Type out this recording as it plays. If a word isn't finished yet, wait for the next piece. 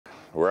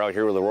We're out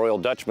here with the Royal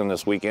Dutchman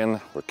this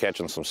weekend. We're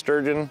catching some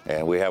sturgeon,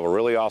 and we have a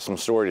really awesome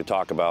story to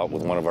talk about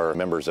with one of our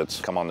members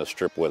that's come on this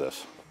trip with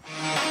us.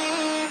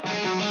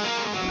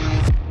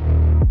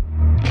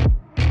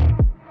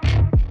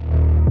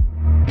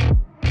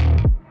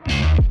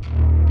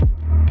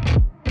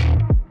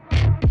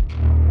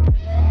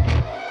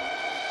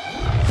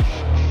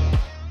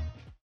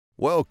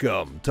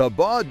 Welcome to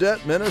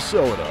Baudette,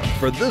 Minnesota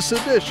for this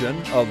edition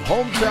of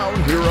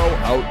Hometown Hero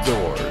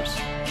Outdoors.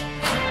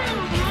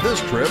 This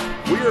trip,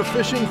 we are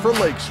fishing for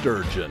lake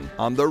sturgeon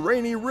on the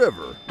Rainy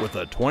River with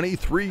a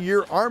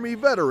 23-year Army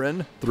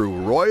veteran through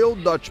Royal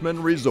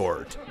Dutchman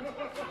Resort.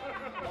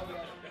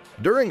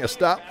 During a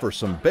stop for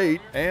some bait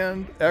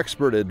and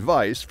expert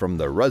advice from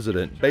the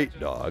resident bait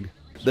dog,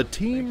 the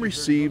team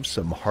received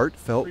some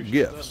heartfelt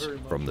gifts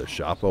from the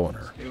shop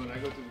owner.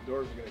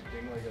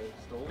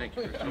 Thank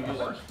you.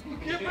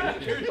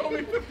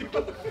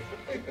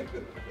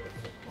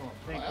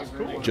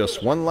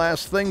 Just one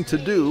last thing to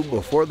do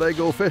before they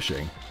go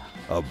fishing,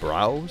 a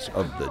browse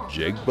of the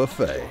jig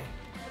buffet.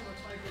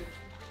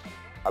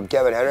 I'm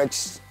Kevin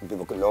Henricks.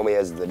 People can know me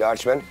as the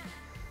Dutchman.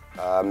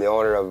 I'm the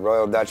owner of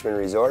Royal Dutchman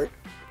Resort.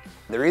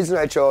 The reason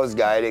I chose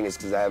guiding is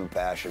because I have a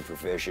passion for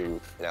fishing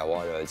and I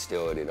want to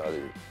instill it in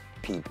other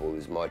people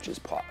as much as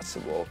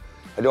possible.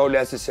 I don't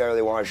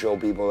necessarily want to show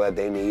people that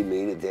they need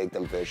me to take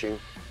them fishing.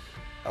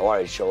 I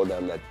want to show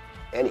them that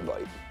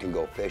anybody can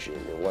go fishing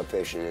and what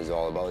fishing is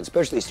all about,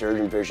 especially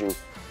sturgeon fishing.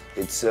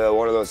 It's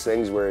one of those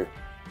things where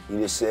you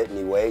just sit and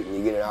you wait and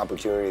you get an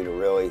opportunity to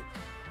really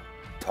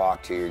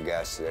talk to your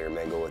guests and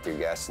intermingle with your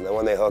guests. And then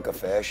when they hook a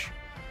fish,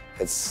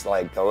 it's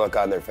like the look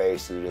on their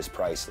face is just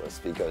priceless,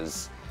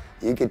 because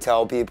you can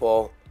tell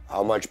people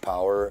how much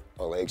power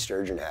a lake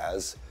sturgeon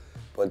has,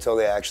 but until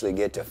they actually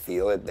get to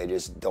feel it, they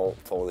just don't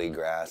fully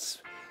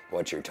grasp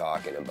what you're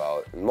talking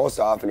about. And most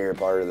often you're a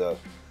part of the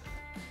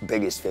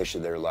biggest fish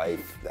of their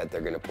life that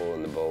they're going to pull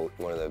in the boat,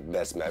 one of the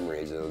best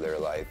memories of their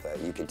life that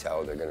you can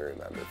tell they're going to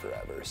remember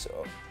forever.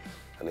 So,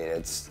 I mean,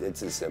 it's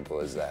as simple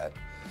as that.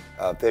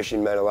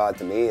 Fishing meant a lot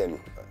to me, and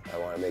I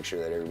want to make sure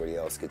that everybody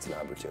else gets an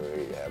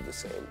opportunity to have the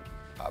same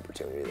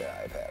opportunity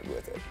that I've had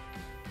with it.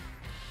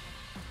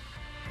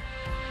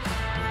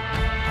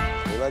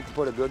 We like to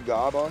put a good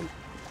gob on.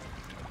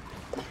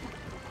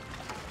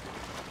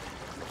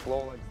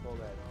 Flow like slow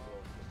that.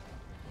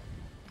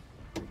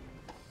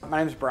 My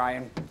name's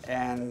Brian,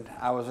 and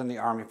I was in the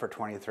Army for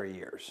 23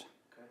 years.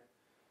 Okay.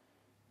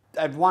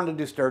 I've wanted to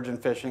do sturgeon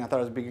fishing. I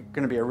thought it was going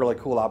to be a really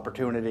cool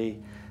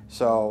opportunity,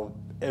 so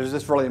it was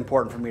just really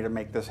important for me to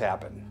make this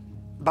happen.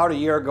 About a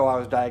year ago, I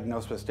was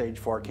diagnosed with stage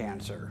 4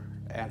 cancer,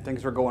 and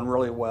things were going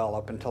really well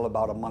up until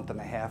about a month and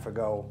a half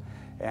ago,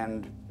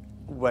 and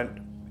went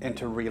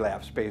into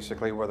relapse,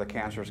 basically, where the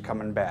cancer is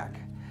coming back.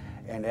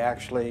 And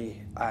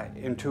actually,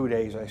 in 2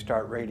 days, I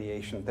start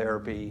radiation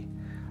therapy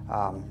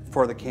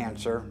for the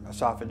cancer,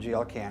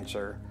 esophageal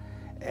cancer,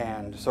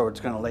 and so it's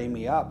going to lay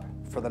me up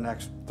for the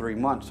next 3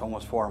 months,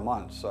 almost 4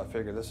 months. So I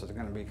figure this is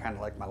going to be kind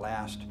of like my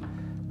last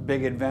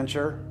big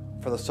adventure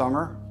for the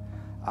summer,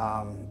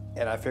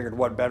 and I figured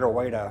what better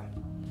way to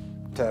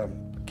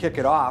kick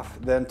it off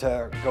than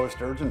to go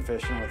sturgeon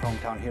fishing with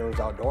Hometown Heroes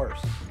Outdoors.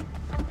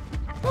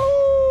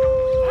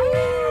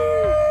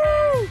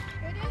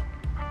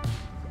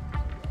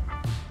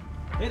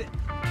 Hit it.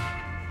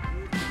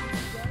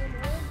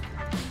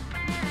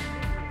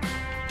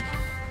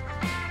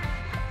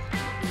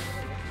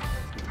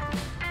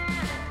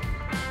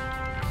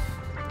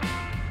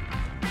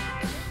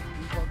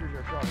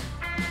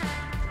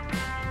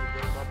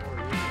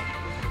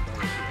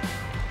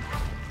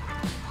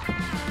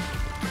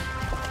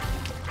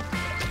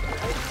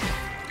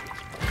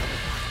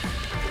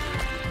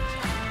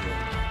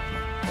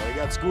 He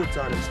got scoots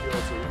on him still, so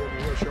he's gonna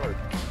be real sharp.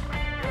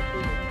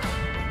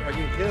 Are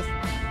you kiss? I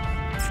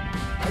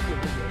give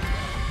him this.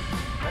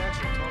 I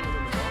actually told him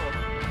in the mouth.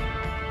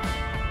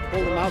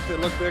 Hold them out, they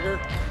look bigger.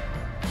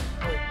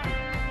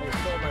 Oh, it's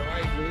still my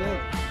right.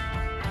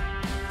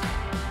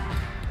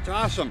 It's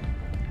awesome.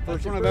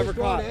 First one I've ever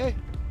caught.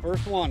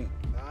 First one.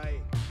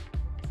 Nice.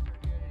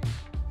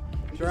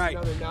 That's right.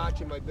 Another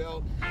notch in my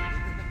belt.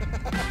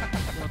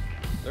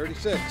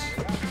 36.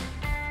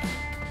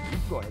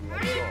 Go ahead and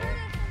let it go.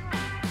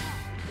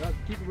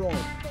 Keep it rolling.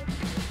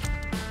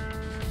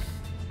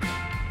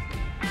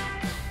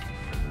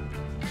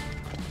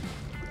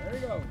 There you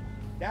go.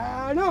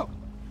 Down up.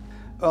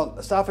 Well,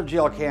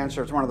 esophageal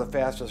cancer is one of the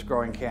fastest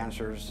growing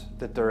cancers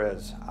that there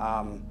is.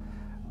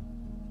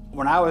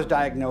 When I was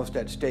diagnosed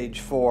at stage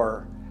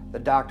 4, the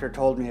doctor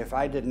told me if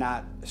I did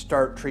not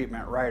start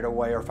treatment right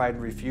away, or if I'd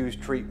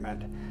refused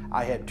treatment,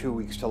 I had 2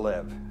 weeks to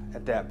live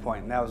at that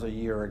point, and that was a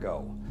year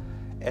ago.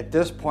 At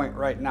this point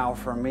right now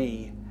for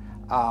me,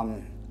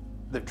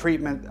 the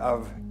treatment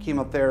of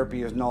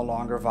chemotherapy is no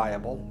longer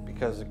viable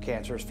because the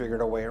cancer has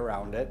figured a way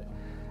around it.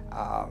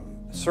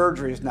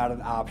 Surgery is not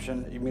an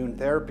option, immune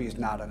therapy is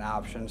not an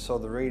option, so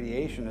the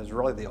radiation is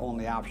really the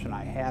only option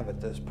I have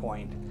at this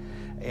point.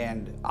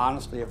 And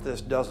honestly, if this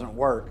doesn't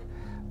work,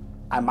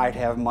 I might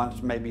have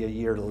months, maybe a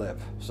year to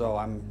live. So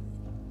I'm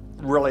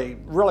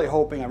really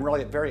hoping, I'm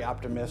really very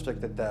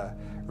optimistic that the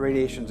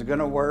radiation is going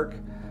to work,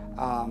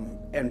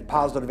 and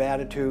positive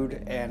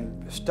attitude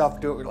and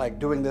stuff like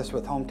doing this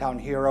with Hometown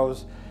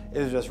Heroes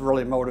is just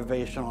really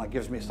motivational. It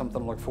gives me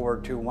something to look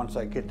forward to once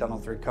I get done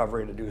with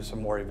recovery to do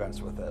some more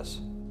events with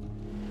this.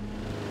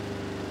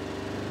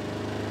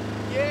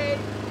 Yay,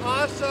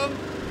 awesome.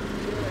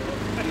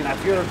 You know,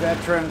 if you're a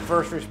veteran,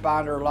 first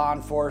responder, law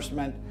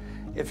enforcement,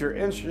 if you're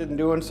interested in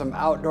doing some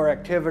outdoor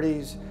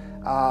activities,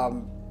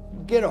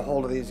 get a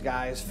hold of these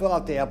guys, fill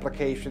out the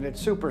application.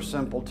 It's super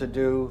simple to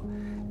do,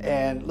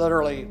 and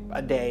literally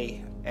a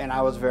day, and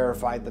I was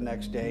verified the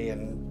next day.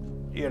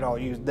 And you know,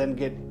 you then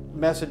get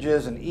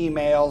messages and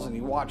emails, and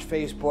you watch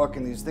Facebook,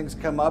 and these things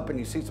come up, and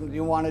you see something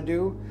you want to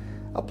do,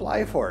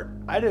 apply for it.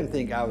 I didn't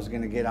think I was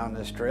going to get on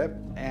this trip,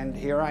 and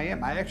here I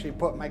am. I actually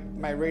put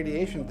my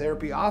radiation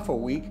therapy off a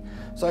week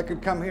so I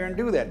could come here and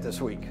do that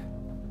this week.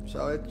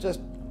 So it's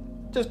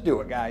just do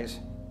it, guys.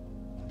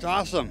 It's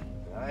awesome.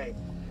 All right.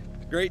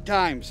 Great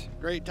times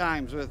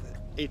with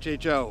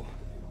HHO.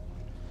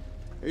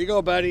 Here you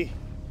go, buddy.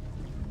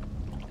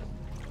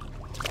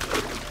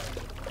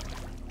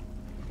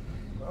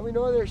 Well, we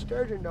know there's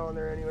sturgeon down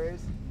there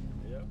anyways.